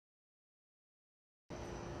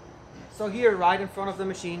So here, right in front of the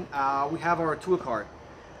machine, we have our tool cart.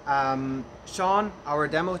 Sean, our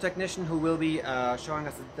demo technician, who will be showing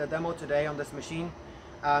us the demo today on this machine,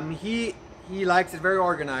 he likes it very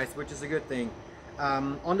organized, which is a good thing.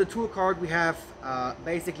 On the tool cart, we have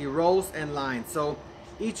basically rows and lines. So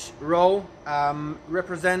each row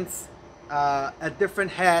represents a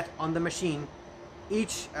different head on the machine.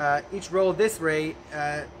 Each row this way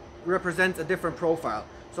represents a different profile.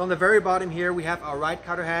 So on the very bottom here, we have our right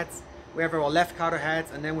cutter heads, we have our left cutter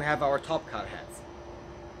heads, and then we have our top cutter heads.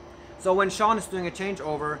 So when Sean is doing a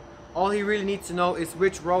changeover, all he really needs to know is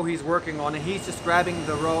which row he's working on, and he's just grabbing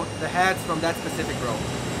the heads from that specific row.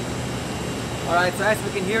 Alright, so as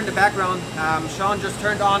we can hear in the background, Sean just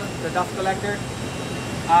turned on the dust collector.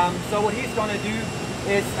 So what he's going to do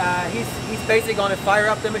is he's basically going to fire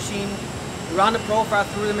up the machine, run the profile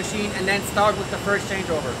through the machine, and then start with the first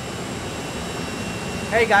changeover.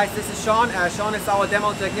 Hey guys, this is Sean. Sean is our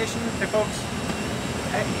demo technician. Hey folks.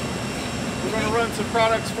 Hey. We're going to run some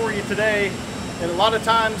products for you today, and a lot of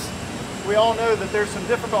times we all know that there's some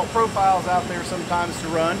difficult profiles out there sometimes to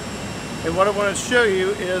run. And what I want to show you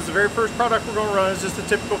is the very first product we're going to run is just a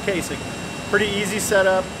typical casing. Pretty easy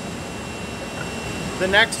setup. The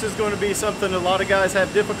next is going to be something a lot of guys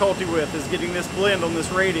have difficulty with, is getting this blend on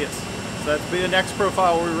this radius. So that's be the next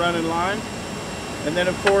profile we run in line. And then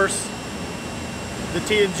of course the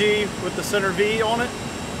TNG with the center V on it.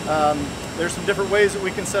 There's some different ways that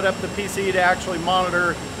we can set up the PC to actually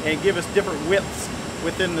monitor and give us different widths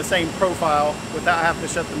within the same profile without having to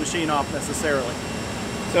shut the machine off necessarily.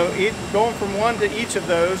 So going from one to each of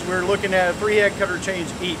those, we're looking at a 3-head cutter change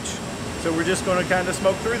each. So we're just going to kind of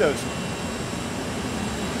smoke through those.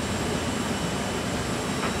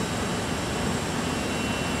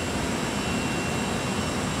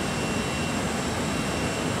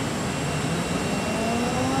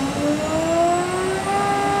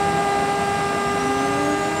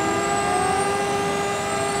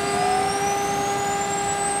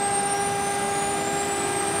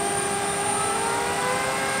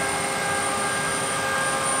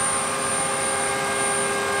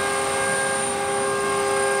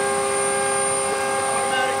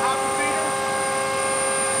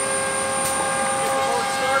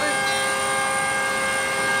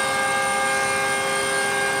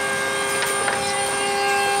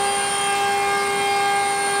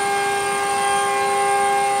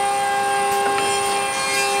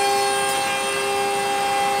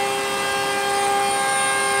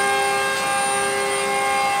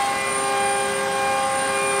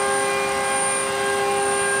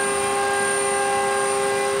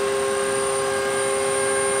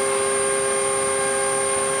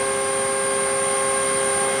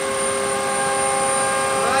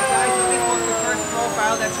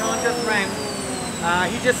 That Sean just ran.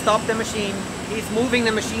 He just stopped the machine. He's moving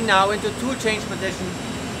the machine now into tool change position.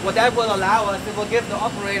 What that will allow us, it will give the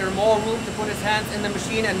operator more room to put his hands in the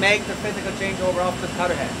machine and make the physical changeover of the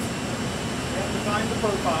cutter heads. We have to find the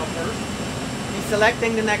profile first. He's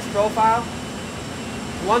selecting the next profile.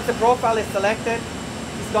 Once the profile is selected,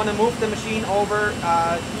 he's going to move the machine over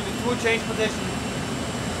to the tool change position.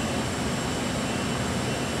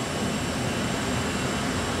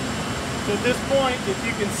 So at this point, if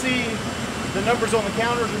you can see the numbers on the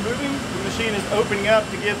counters are moving, the machine is opening up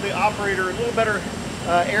to give the operator a little better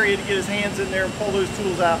area to get his hands in there and pull those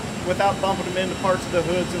tools out without bumping them into parts of the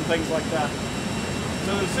hoods and things like that.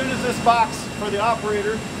 So as soon as this box for the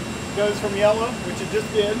operator goes from yellow, which it just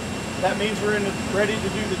did, that means we're ready to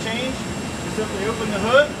do the change. You simply open the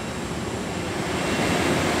hood,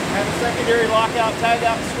 have a secondary lockout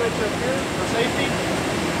tagout switch up here for safety.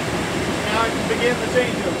 Now I can begin the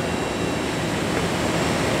changeover.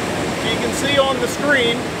 You can see on the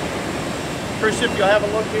screen, Chris, if you'll have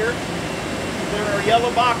a look here, there are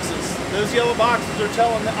yellow boxes. Those yellow boxes are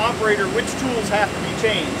telling the operator which tools have to be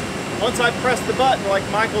changed. Once I press the button, like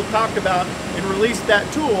Michael talked about, and release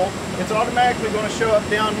that tool, it's automatically going to show up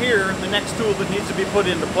down here the next tool that needs to be put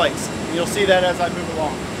into place. And you'll see that as I move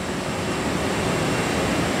along.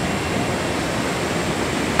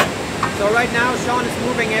 So right now, Sean is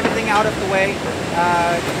moving everything out of the way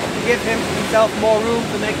to give himself more room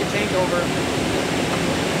to make the changeover.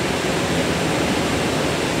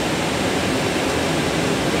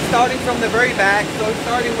 He's starting from the very back, so he's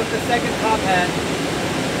starting with the second top head.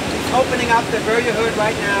 He's opening up the verrier hood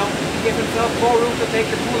right now to give himself more room to take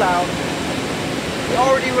the tool out. He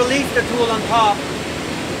already released the tool on top.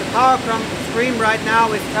 The power screen right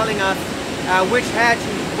now is telling us which head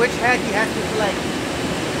he has to select.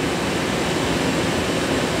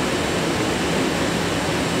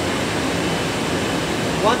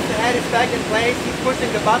 Once the head is back in place, he's pushing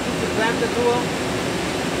the button to clamp the tool.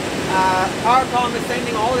 Powermat is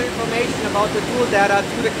sending all the information about the tool data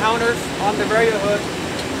to the counters on the radio hood.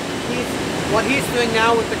 What he's doing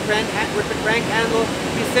now with the crank handle,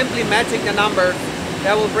 he's simply matching the numbers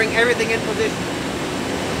that will bring everything in position.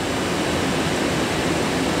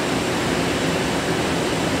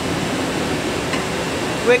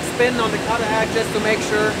 Quick spin on the cutter head just to make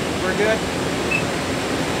sure we're good.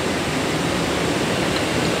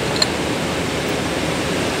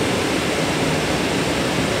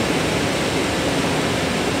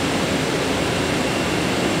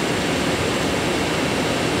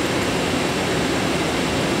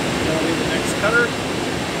 That'll be the next cutter.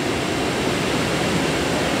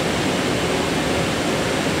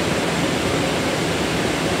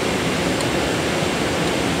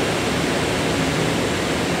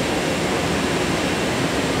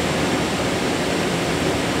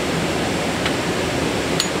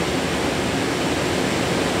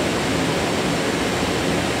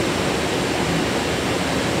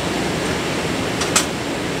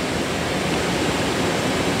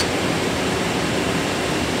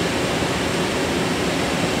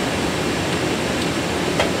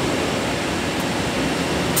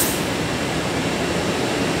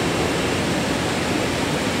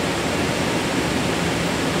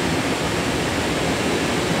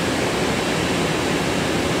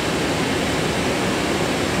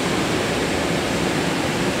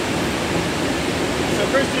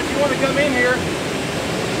 Christian, if you want to come in here,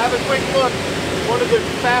 have a quick look. One of the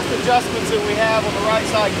fast adjustments that we have on the right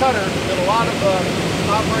side cutter that a lot of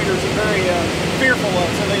operators are very fearful of,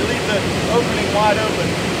 so they leave the opening wide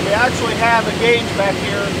open. We actually have a gauge back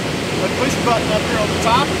here, a push button up here on the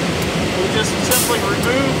top. We just simply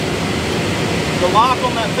remove the lock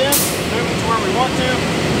on that fence, move it to where we want to,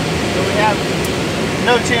 so we have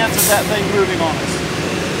no chance of that thing moving on us.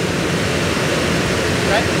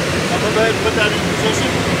 Okay, I'm going to go ahead and put that in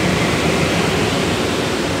position.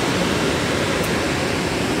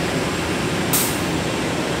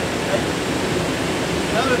 Okay.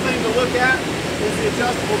 Another thing to look at is the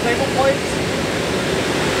adjustable table plates.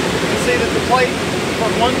 You can see that the plate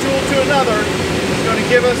from one tool to another is going to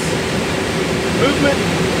give us movement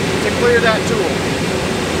to clear that tool.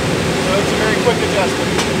 So it's a very quick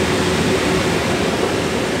adjustment.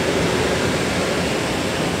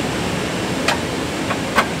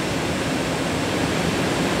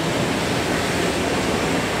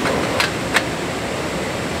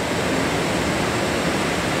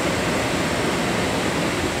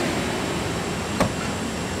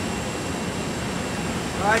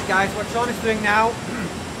 Alright guys, what Sean is doing now,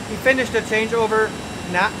 he finished the changeover.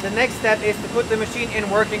 Now the next step is to put the machine in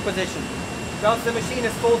working position. Because the machine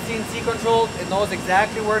is full CNC controlled, it knows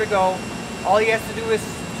exactly where to go. All he has to do is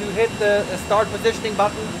to hit the start positioning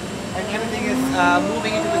button and everything is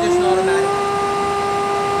moving into position automatically.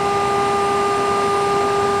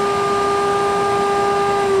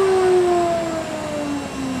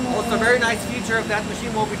 Also a very nice feature of that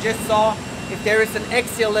machine what we just saw, if there is an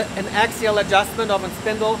axial adjustment of a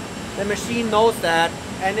spindle, the machine knows that,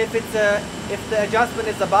 and if the adjustment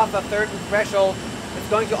is above a certain threshold, it's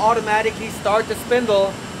going to automatically start the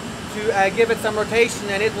spindle to give it some rotation,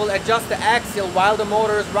 and it will adjust the axial while the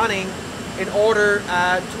motor is running in order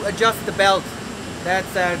to adjust the belt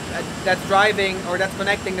that's driving or that's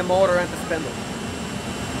connecting the motor and the spindle.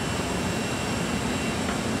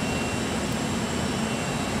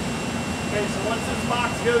 Okay, so once this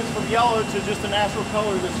box goes from yellow to just a natural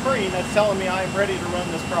color of the screen, that's telling me I am ready to run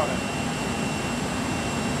this product.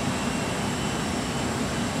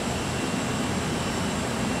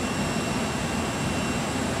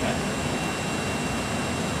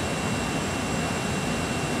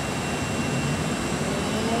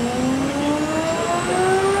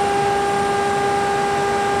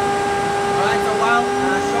 Alright, so while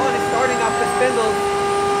Sean is starting up the spindles,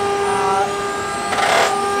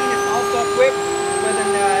 equipped with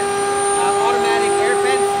an automatic air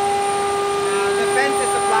fence. The fence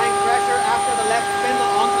is applying pressure after the left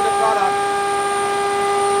spindle onto the product.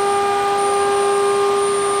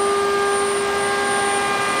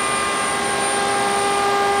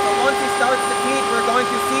 So once he starts to feed, we're going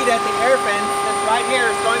to see that the air fence that's right here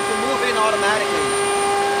is going to move in automatically.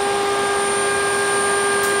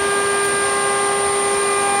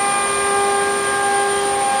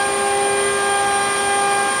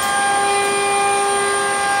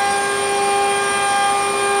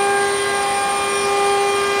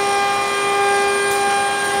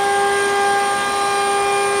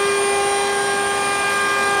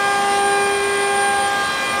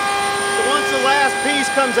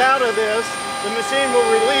 Comes out of this, the machine will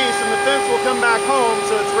release and the fence will come back home,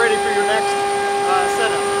 so it's ready for your next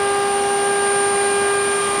setup.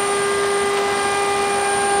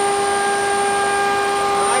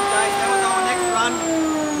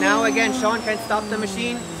 again, Sean can stop the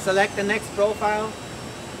machine, select the next profile.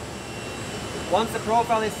 Once the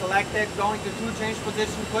profile is selected, going to two change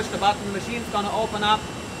position, push the button, the machine's going to open up,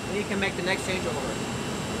 and you can make the next changeover.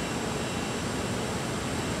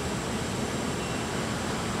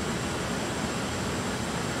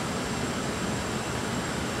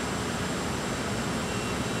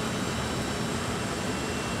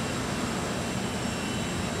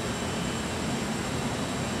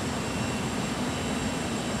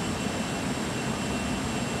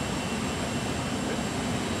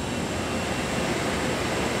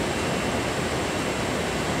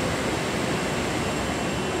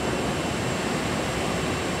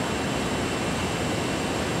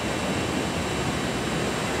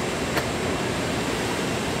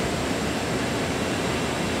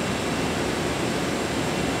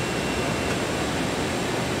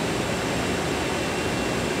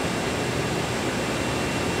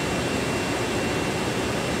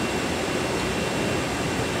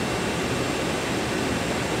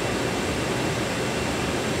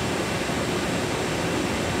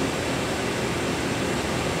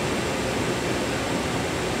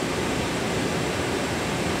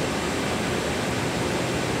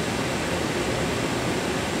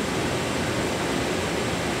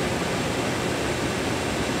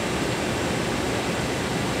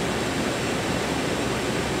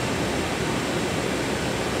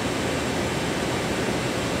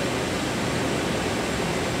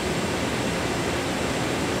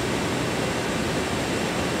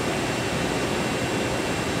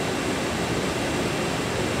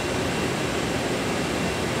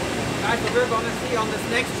 Guys, what we're going to see on this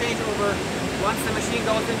next changeover, once the machine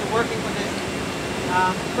goes into working position,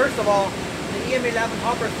 first of all, the EM11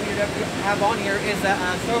 hopper feeder that we have on here is a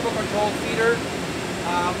servo controlled feeder,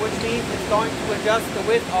 which means it's going to adjust the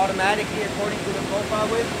width automatically according to the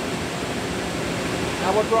profile width.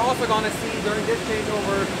 Now what we're also going to see during this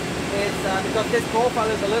changeover is, because this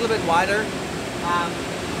profile is a little bit wider,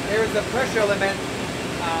 there is a pressure element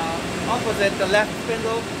opposite the left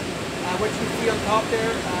spindle, which you see on top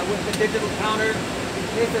there with the digital counter.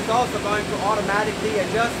 This is also going to automatically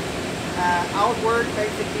adjust outward,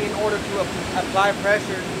 basically, in order to apply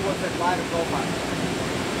pressure towards the wider profile.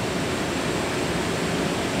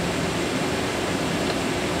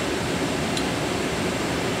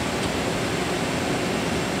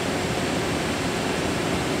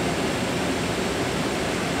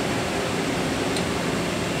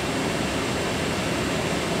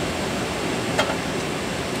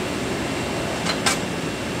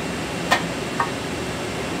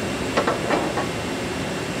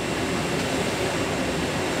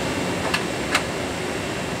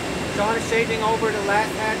 Sean is changing over the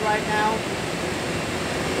last head right now.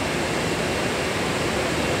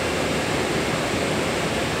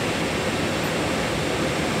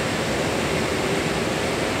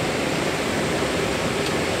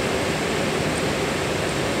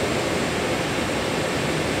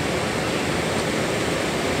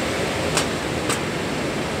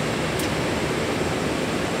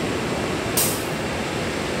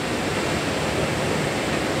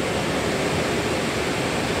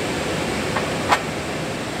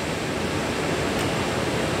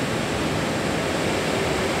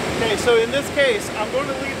 Okay, so in this case, I'm going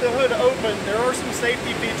to leave the hood open. There are some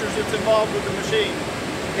safety features that's involved with the machine.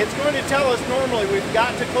 It's going to tell us normally we've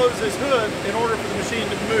got to close this hood in order for the machine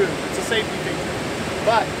to move. It's a safety feature.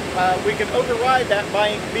 But we can override that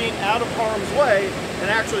by being out of harm's way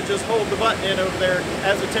and actually just hold the button in over there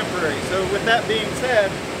as a temporary. So with that being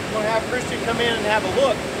said, I'm going to have Christian come in and have a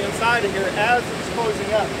look inside of here as it's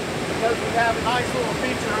closing up. Because we have a nice little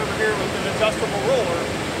feature over here with an adjustable roller,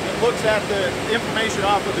 looks at the information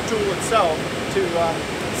off of the tool itself to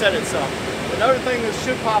set itself. Another thing that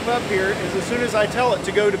should pop up here is as soon as I tell it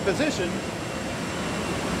to go to position,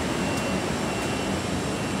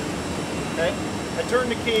 okay, I turn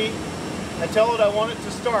the key, I tell it I want it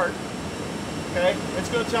to start, okay, it's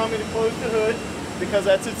going to tell me to close the hood because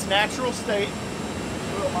that's its natural state.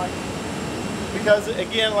 Because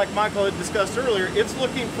again, like Michael had discussed earlier, it's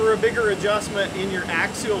looking for a bigger adjustment in your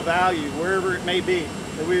axial value, wherever it may be.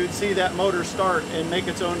 That we would see that motor start and make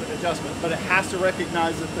its own adjustment, but it has to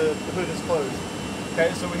recognize that the hood is closed.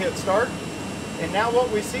 Okay, so we hit start, and now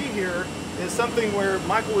what we see here is something where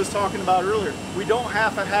Michael was talking about earlier. We don't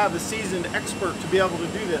have to have a seasoned expert to be able to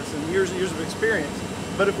do this and years and years of experience.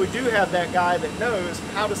 But if we do have that guy that knows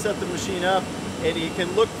how to set the machine up, and he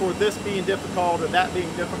can look for this being difficult or that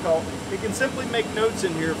being difficult, he can simply make notes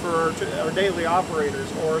in here for our daily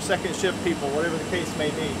operators or our second shift people, whatever the case may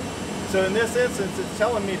be. So in this instance, it's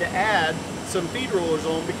telling me to add some feed rollers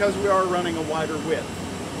on because we are running a wider width.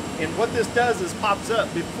 And what this does is pops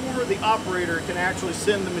up before the operator can actually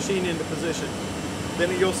send the machine into position.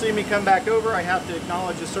 Then you'll see me come back over. I have to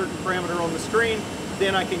acknowledge a certain parameter on the screen.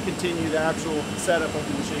 Then I can continue the actual setup of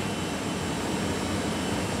the machine.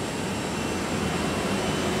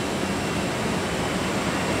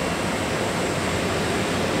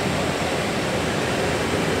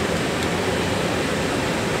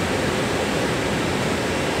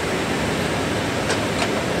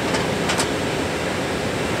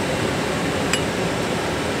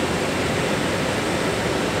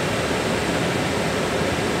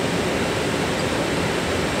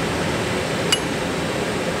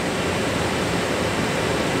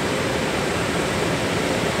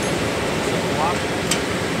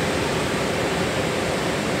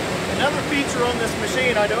 Another feature on this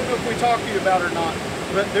machine, I don't know if we talked to you about it or not,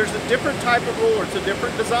 but there's a different type of roller. It's a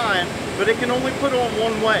different design, but it can only put on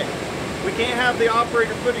one way. We can't have the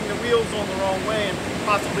operator putting the wheels on the wrong way and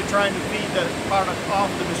possibly trying to feed the product off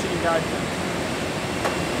the machine guide pins.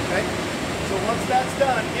 Okay, so once that's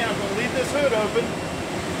done, again, I'm going to leave this hood open.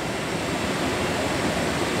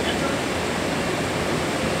 Enter.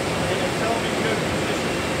 And it's telling me to go to position.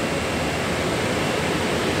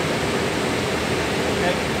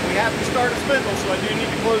 Okay, we have to start a spindle, so I do need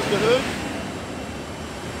to close the hood.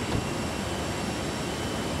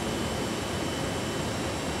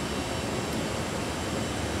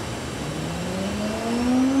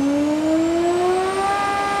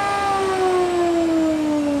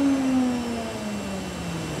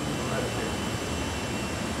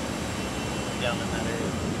 Down in that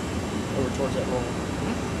area. Over towards that roll.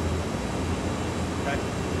 Okay.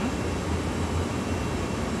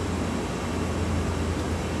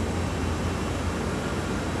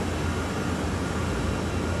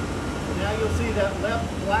 Now you'll see that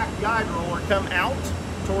left black guide roller come out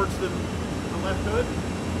towards the left hood.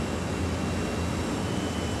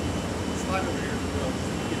 Slide over here.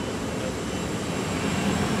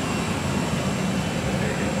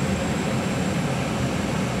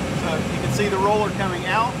 So you can see the roller coming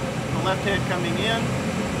out, the left head coming in.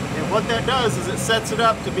 And what that does is it sets it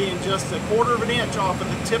up to being just 1/4 of an inch off of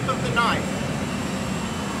the tip of the knife.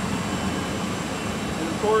 And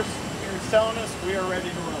of course, here it's telling us we are ready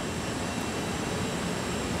to run.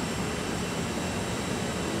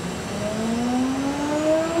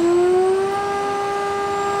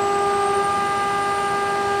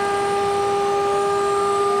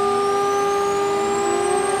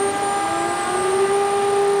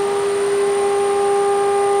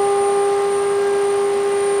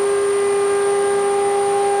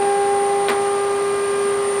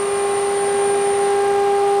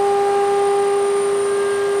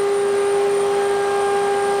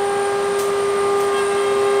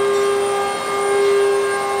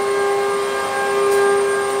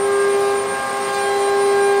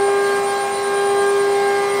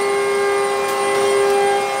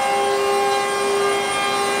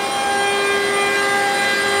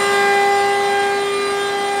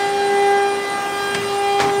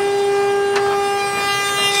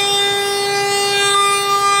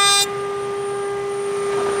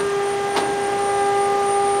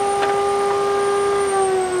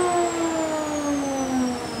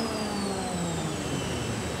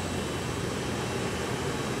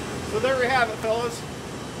 So there we have it, fellas.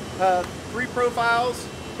 3 profiles,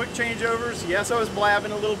 quick changeovers. Yes, I was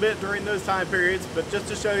blabbing a little bit during those time periods, but just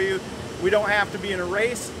to show you, we don't have to be in a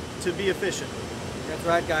race to be efficient. That's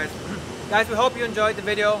right, guys. Guys, we hope you enjoyed the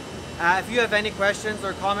video. If you have any questions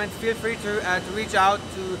or comments, feel free to reach out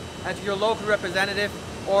to your local representative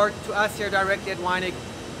or to us here directly at Weinig.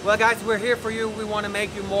 Well, guys, we're here for you. We want to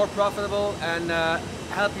make you more profitable and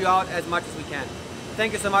help you out as much as we can.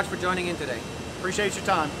 Thank you so much for joining in today. Appreciate your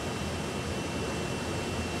time.